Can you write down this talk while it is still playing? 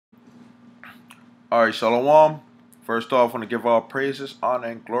Alright, Shalom. First off, I want to give all praises, honor,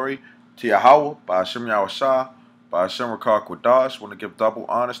 and glory to Yahweh, by Hashem Yahushua, by Hashem Rakar Quadash. I want to give double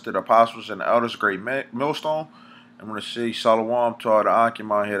honors to the apostles and the elders, great millstone. I want to say Shalom to all the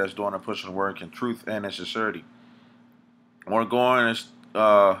Akim out here that's doing and pushing work in truth and in sincerity. I want to go in this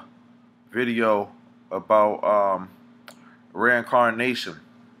video about reincarnation.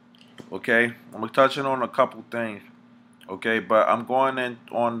 Okay, I'm touching on a couple things. Okay, but I'm going in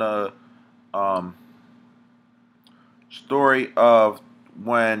on the story of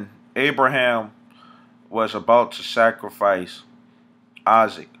when Abraham was about to sacrifice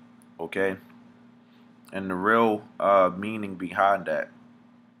Isaac, okay, and the real meaning behind that.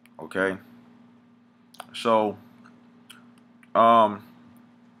 Okay, so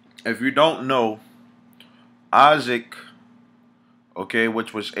if you don't know, Isaac, okay,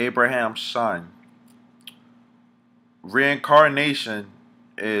 which was Abraham's son, reincarnation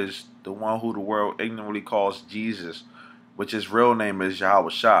is the one who the world ignorantly calls Jesus, which his real name is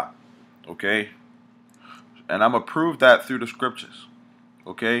Yahushua. Okay? And I'm going to prove that through the scriptures.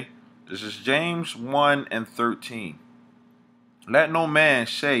 Okay? This is James 1 and 13. Let no man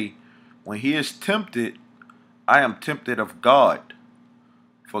say, when he is tempted, I am tempted of God.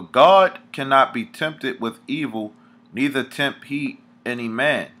 For God cannot be tempted with evil, neither tempt he any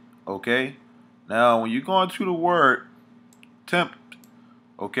man. Okay? Now, when you go into the word tempt,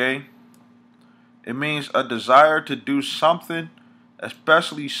 okay, it means a desire to do something,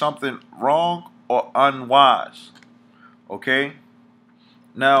 especially something wrong or unwise. Okay?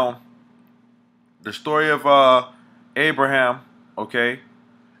 Now, the story of Abraham, okay,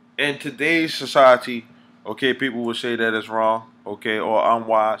 in today's society, okay, people would say that it's wrong, okay, or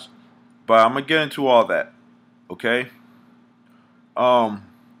unwise. But I'm going to get into all that. Okay?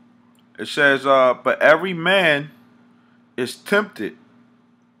 It says, but every man is tempted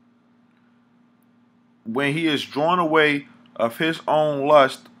when he is drawn away of his own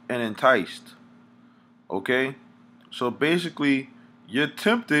lust and enticed. Okay? So basically, you're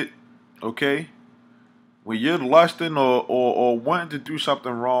tempted, okay, when you're lusting or wanting to do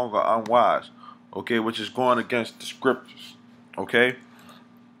something wrong or unwise, okay, which is going against the scriptures. Okay?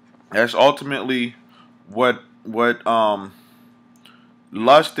 That's ultimately what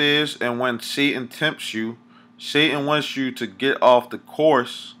lust is. And when Satan tempts you, Satan wants you to get off the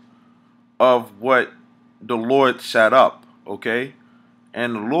course of what the Lord set up, okay?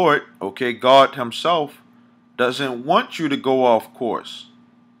 And the Lord, okay, God himself doesn't want you to go off course,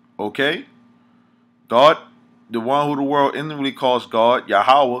 okay? God, the one who the world inwardly calls God,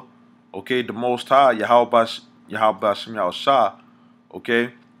 Yahweh, okay, the Most High, Yahweh Yahushua,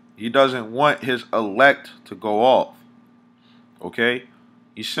 okay? He doesn't want his elect to go off, okay?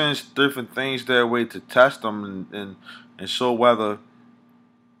 He sends different things their way to test them and show whether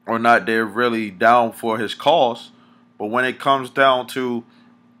or not they're really down for his cause. But when it comes down to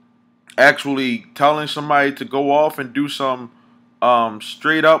actually telling somebody to go off and do some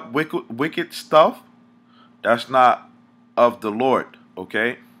straight up wicked stuff, that's not of the Lord.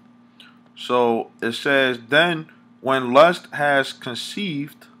 Okay? So it says, then when lust has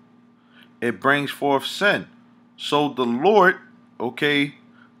conceived, it brings forth sin. So the Lord, okay,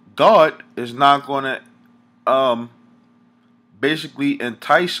 God is not going to basically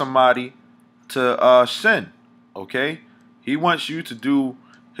entice somebody to sin. Okay? He wants you to do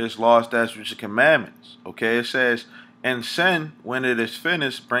his laws, statutes, and commandments. Okay? It says, and sin, when it is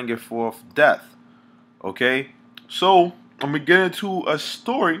finished, bringeth forth death. Okay? So, I'm going to get into a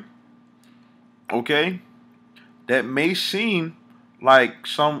story, okay, that may seem like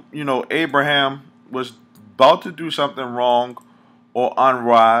some, Abraham was about to do something wrong or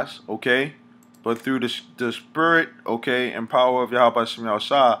unwise, okay? But through the spirit, okay, and power of Yahweh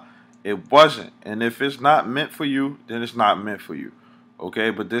Yahushua, it wasn't. And if it's not meant for you, then it's not meant for you, okay?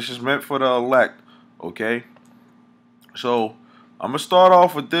 But this is meant for the elect, okay? So, I'm going to start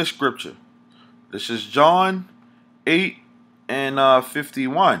off with this scripture. This is John 8 and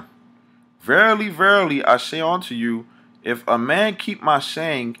 51. Verily, verily, I say unto you, if a man keep my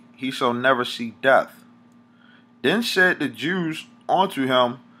saying, he shall never see death. Then said the Jews unto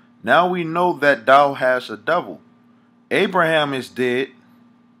him, now we know that thou hast a devil. Abraham is dead,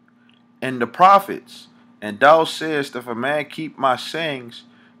 and the prophets, and thou sayest, if a man keep my sayings,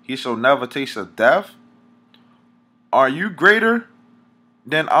 he shall never taste of death. Are you greater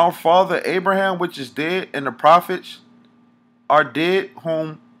than our father Abraham, which is dead, and the prophets are dead,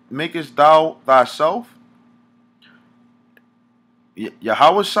 whom makest thou thyself?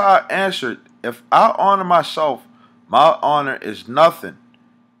 Yahushua answered, if I honor myself, my honor is nothing.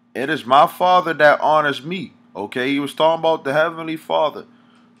 It is my Father that honors me. Okay, he was talking about the Heavenly Father.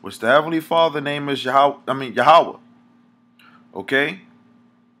 which the Heavenly Father name is Yahweh. Okay?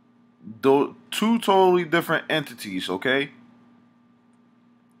 Two totally different entities, okay?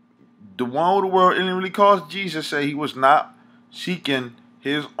 The one who the world really calls Jesus said he was not seeking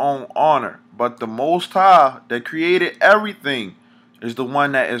his own honor, but the Most High that created everything is the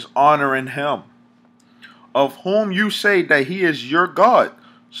one that is honoring him, of whom you say that he is your God.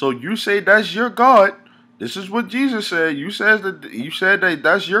 So you say that's your God. This is what Jesus said. You said that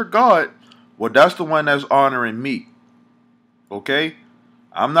that's your God. Well, that's the one that's honoring me. Okay?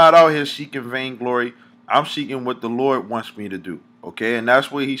 I'm not out here seeking vainglory. I'm seeking what the Lord wants me to do. Okay? And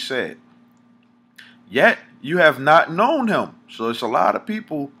that's what he said. Yet you have not known him. So it's a lot of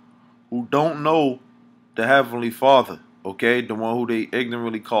people who don't know the Heavenly Father. Okay? The one who they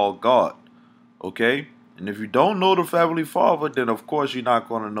ignorantly call God. Okay? And if you don't know the Heavenly Father, then of course you're not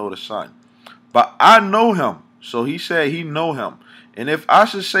going to know the Son. But I know him. So he said he know him. And if I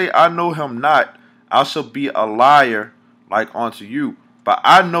should say I know him not, I shall be a liar like unto you. But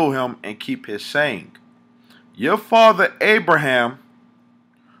I know him and keep his saying. Your father Abraham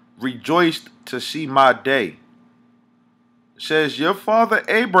rejoiced to see my day. It says your father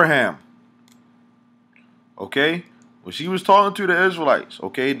Abraham. Okay? When she was talking to the Israelites.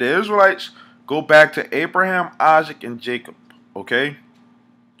 Okay? The Israelites go back to Abraham, Isaac, and Jacob. Okay?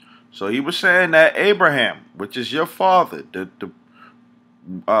 So he was saying that Abraham, which is your father,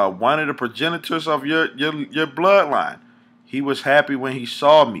 one of the progenitors of your bloodline, he was happy when he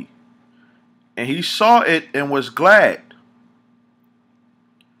saw me. And he saw it and was glad.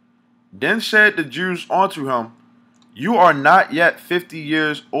 Then said the Jews unto him, you are not yet 50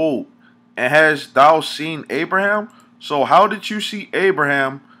 years old, and hast thou seen Abraham? So how did you see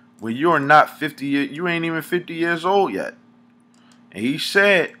Abraham when you are not 50 years? You ain't even 50 years old yet. And he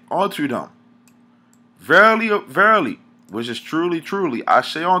said unto them, verily, verily, which is truly, truly, I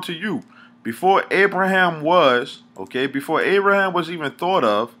say unto you, before Abraham was, okay, before Abraham was even thought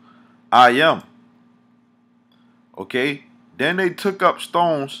of, I am. Okay, then they took up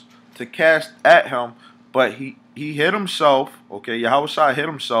stones to cast at him, but he hid himself, okay, Yahweh hid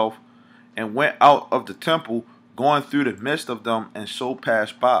himself and went out of the temple, going through the midst of them, and so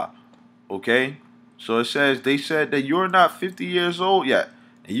passed by. Okay, so it says, they said that you're not 50 years old yet,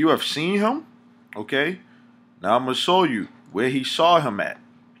 and you have seen him. Okay, now I'm going to show you where he saw him at.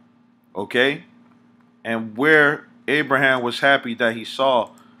 Okay, and where Abraham was happy that he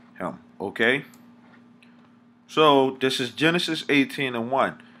saw him. Okay, so this is Genesis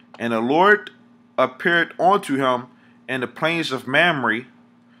 18:1. And the Lord appeared unto him in the plains of Mamre,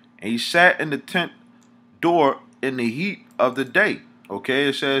 and he sat in the tent door in the heat of the day. Okay,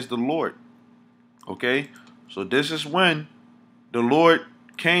 it says the Lord. Okay, so this is when the Lord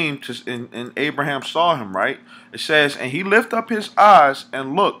came to, and Abraham saw him, right? It says, and he lifted up his eyes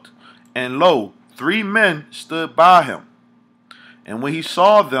and looked, and lo, 3 men stood by him. And when he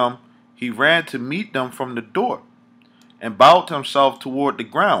saw them, he ran to meet them from the door, and bowed himself toward the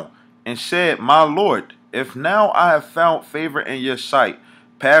ground, and said, my Lord, if now I have found favor in your sight,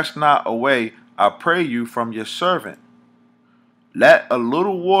 pass not away, I pray you, from your servant. Let a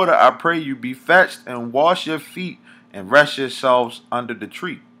little water, I pray you, be fetched, and wash your feet, and rest yourselves under the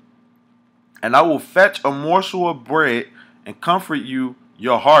tree. And I will fetch a morsel of bread, and comfort you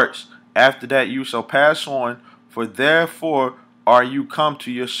your hearts. After that you shall pass on, for therefore are you come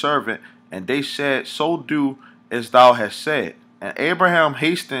to your servant. And they said, so do as thou hast said. And Abraham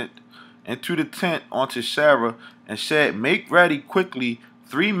hastened into the tent unto Sarah, and said, make ready quickly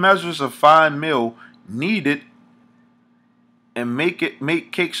 3 measures of fine meal, knead it, and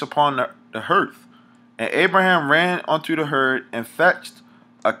make cakes upon the hearth. And Abraham ran unto the herd, and fetched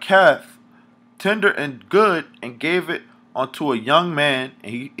a calf, tender and good, and gave it unto a young man,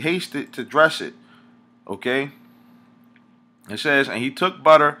 and he hasted to dress it. Okay? It says, and he took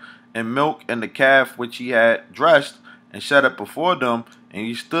butter and milk and the calf which he had dressed, and set it before them, and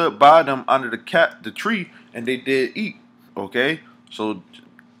he stood by them under the tree, and they did eat. Okay? So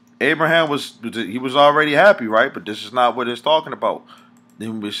Abraham was already happy, right? But this is not what it's talking about.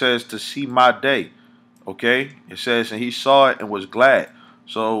 Then it says to see my day. Okay? It says, and he saw it and was glad.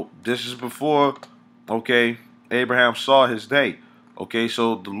 So this is before, okay, Abraham saw his day. Okay,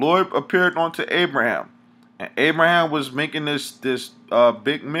 so the Lord appeared unto Abraham, and Abraham was making this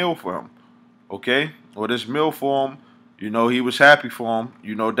big meal for him. Okay, or this meal for him. You know, he was happy for him.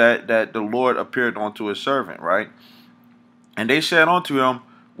 You know that the Lord appeared unto his servant, right? And they said unto him,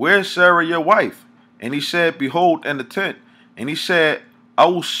 where is Sarah your wife? And he said, behold, in the tent. And he said, I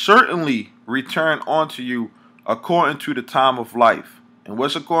will certainly return unto you according to the time of life. And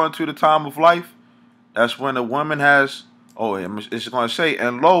what's according to the time of life? That's when a woman has Oh, it's going to say,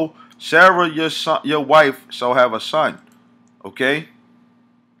 and lo, Sarah, your wife, shall have a son. Okay?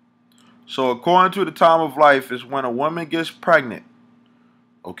 So according to the time of life is when a woman gets pregnant.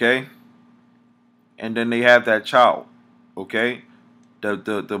 Okay? And then they have that child. Okay?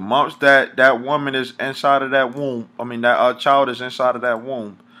 The months that woman is inside of that womb, that child is inside of that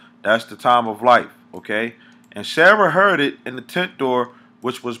womb, that's the time of life. Okay? And Sarah heard it in the tent door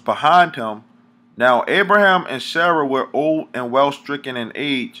which was behind him. Now Abraham and Sarah were old and well stricken in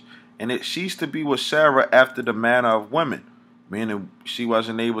age, and it ceased to be with Sarah after the manner of women, meaning she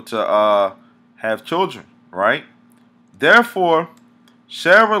wasn't able to have children, right? Therefore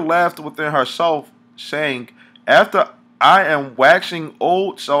Sarah laughed within herself, saying, After I am waxing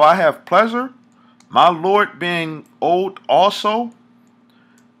old, so I have pleasure, my Lord being old also.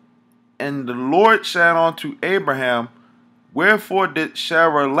 And the Lord said unto Abraham, Wherefore did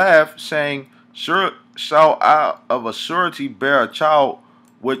Sarah laugh, saying, Sure shall I of a surety bear a child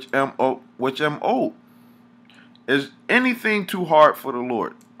which am old? Is anything too hard for the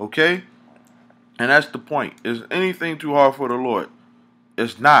Lord? Okay? And that's the point. Is anything too hard for the Lord?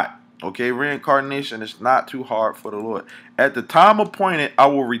 It's not. Okay? Reincarnation is not too hard for the Lord. At the time appointed, I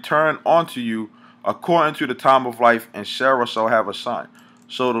will return unto you according to the time of life, and Sarah shall have a son.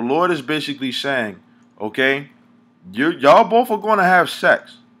 So the Lord is basically saying, okay, y'all both are going to have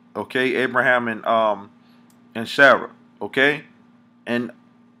sex. Okay? Abraham and Sarah. Okay? And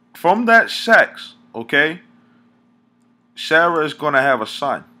from that sex, okay, Sarah is going to have a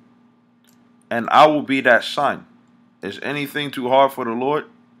son. And I will be that son. Is anything too hard for the Lord?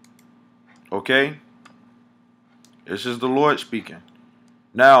 Okay? This is the Lord speaking.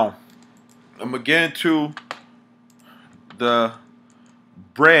 Now, I'm going to get into the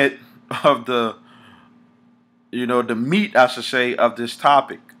bread of the meat, I should say, of this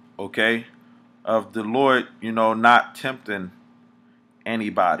topic. Okay? Of the Lord, not tempting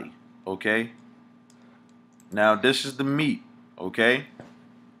anybody. Okay? Now, this is the meat. Okay?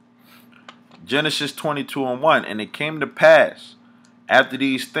 Genesis 22:1. And it came to pass after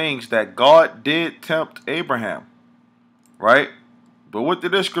these things that God did tempt Abraham. Right? But what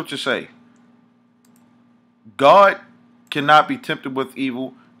did this scripture say? God cannot be tempted with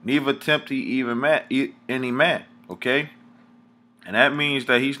evil, neither tempt he even any man. Okay? And that means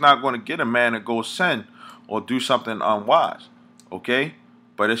that he's not going to get a man to go sin or do something unwise. Okay?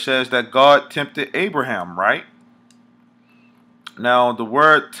 But it says that God tempted Abraham, right? Now, the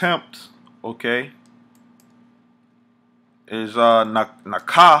word tempt, okay, is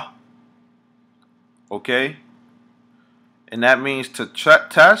nakah, okay? And that means to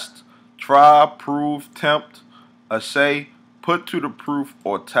test, try, prove, tempt, assay, put to the proof,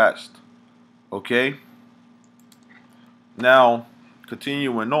 or test. Okay? Now,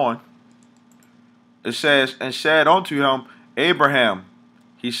 continuing on, it says, And said unto him, Abraham,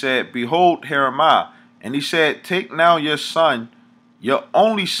 he said, Behold, here am I. And he said, Take now your son, your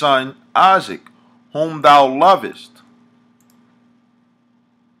only son, Isaac, whom thou lovest.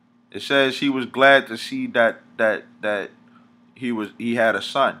 It says he was glad to see that he had a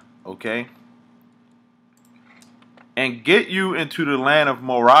son, okay? And get you into the land of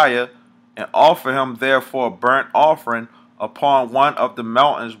Moriah, and offer him therefore a burnt offering upon one of the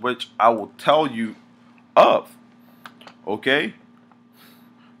mountains which I will tell you of. Okay?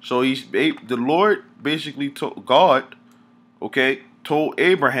 So the Lord basically told God, okay, told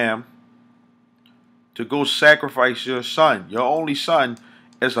Abraham to go sacrifice your son. Your only son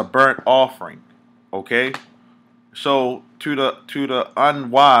is a burnt offering. Okay? So to the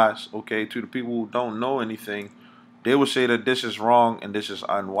unwise, okay, to the people who don't know anything, they will say that this is wrong and this is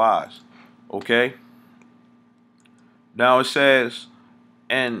unwise. Okay? Now it says,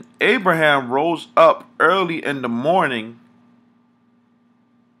 And Abraham rose up early in the morning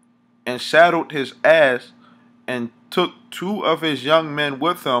and saddled his ass and took 2 of his young men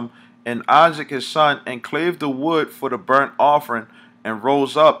with him and Isaac his son, and clave the wood for the burnt offering, and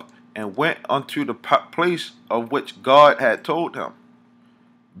rose up and went unto the place of which God had told him.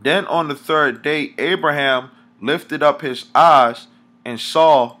 Then on the 3rd day Abraham lifted up his eyes and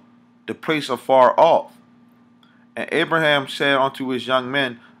saw the place afar off. And Abraham said unto his young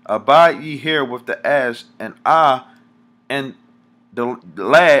men, Abide ye here with the ass, and I and the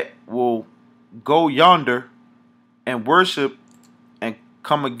lad will go yonder and worship and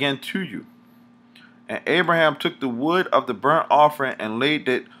come again to you. And Abraham took the wood of the burnt offering and laid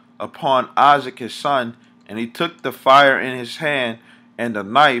it upon Isaac his son, and he took the fire in his hand and the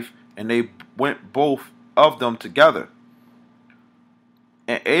knife, and they went both of them together.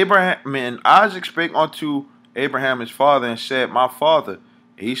 And Abraham and Isaac spake unto Abraham his father, and said, My father.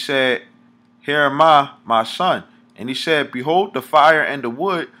 And he said, Here am I, my son. And he said, behold the fire and the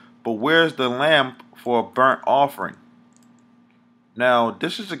wood, but where's the lamb for a burnt offering? Now,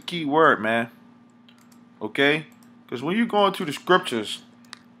 this is a key word, man. Okay? Because when you go into the scriptures,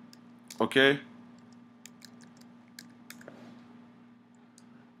 okay?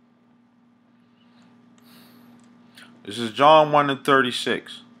 This is John 1 and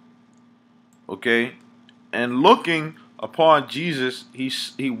 36. Okay? And looking upon Jesus,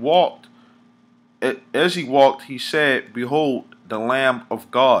 he walked. As he walked, he said, behold, the Lamb of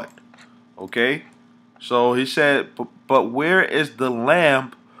God. Okay? So he said, but where is the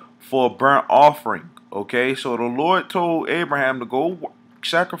lamb for a burnt offering? Okay? So the Lord told Abraham to go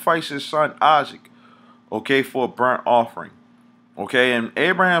sacrifice his son Isaac, okay, for a burnt offering. Okay? And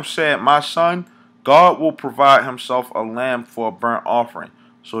Abraham said, my son, God will provide himself a lamb for a burnt offering.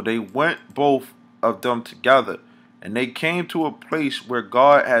 So they went both of them together. And they came to a place where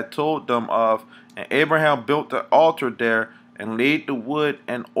God had told them of, and Abraham built the altar there, and laid the wood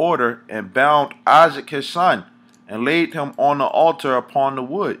in order, and bound Isaac his son, and laid him on the altar upon the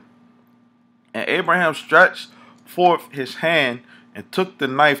wood. And Abraham stretched forth his hand, and took the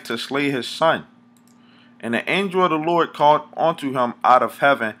knife to slay his son. And the angel of the Lord called unto him out of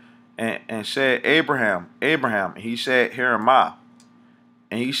heaven, and said, Abraham, Abraham. And he said, here am I.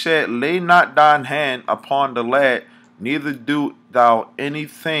 And he said, lay not thine hand upon the lad, neither do thou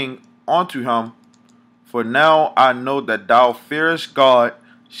anything unto him. For now I know that thou fearest God,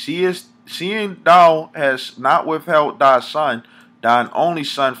 seeing thou hast not withheld thy son, thine only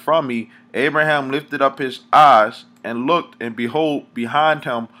son, from me. Abraham lifted up his eyes, and looked, and behold, behind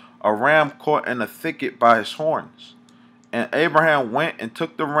him a ram caught in a thicket by his horns. And Abraham went and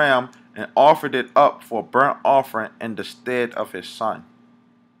took the ram, and offered it up for a burnt offering in the stead of his son.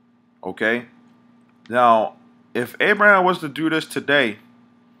 Okay? Now, if Abraham was to do this today,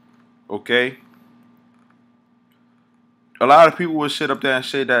 okay, a lot of people would sit up there and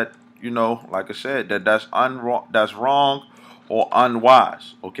say that, you know, like I said, that's wrong or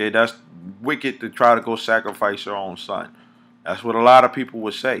unwise. Okay, that's wicked to try to go sacrifice your own son. That's what a lot of people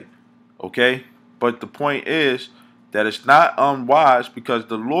would say. Okay, but the point is that it's not unwise, because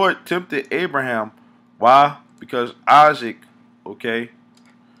the Lord tempted Abraham. Why? Because Isaac, okay,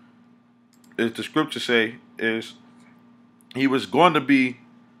 as the scriptures say, is he was going to be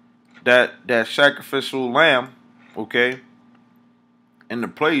that sacrificial lamb, okay, in the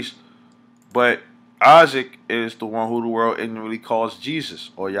place, but Isaac is the one who the world ignorantly calls Jesus,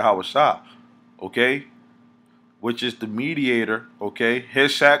 or Yahweh Shah, okay, which is the mediator, okay,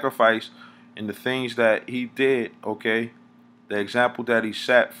 his sacrifice and the things that he did, okay, the example that he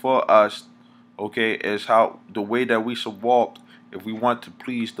set for us, okay, is how the way that we should walk if we want to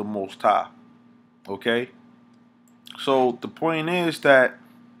please the Most High, okay. So the point is that,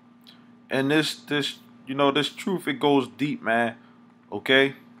 and this you know, this truth, it goes deep, man,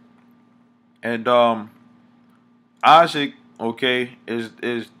 okay. And Isaac, okay, is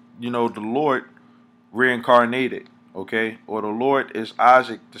you know, the Lord reincarnated, okay, or the Lord is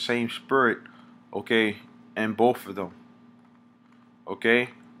Isaac, the same spirit, okay, in both of them, okay.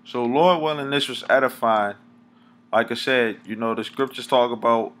 So Lord willing, this was edifying. Like I said, you know, the scriptures talk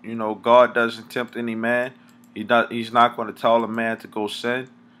about, you know, God doesn't tempt any man. He's not going to tell a man to go sin.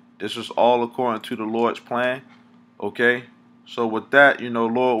 This was all according to the Lord's plan, okay. So with that, you know,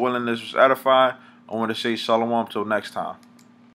 Lord willing, this was edifying. I want to say shalom till next time.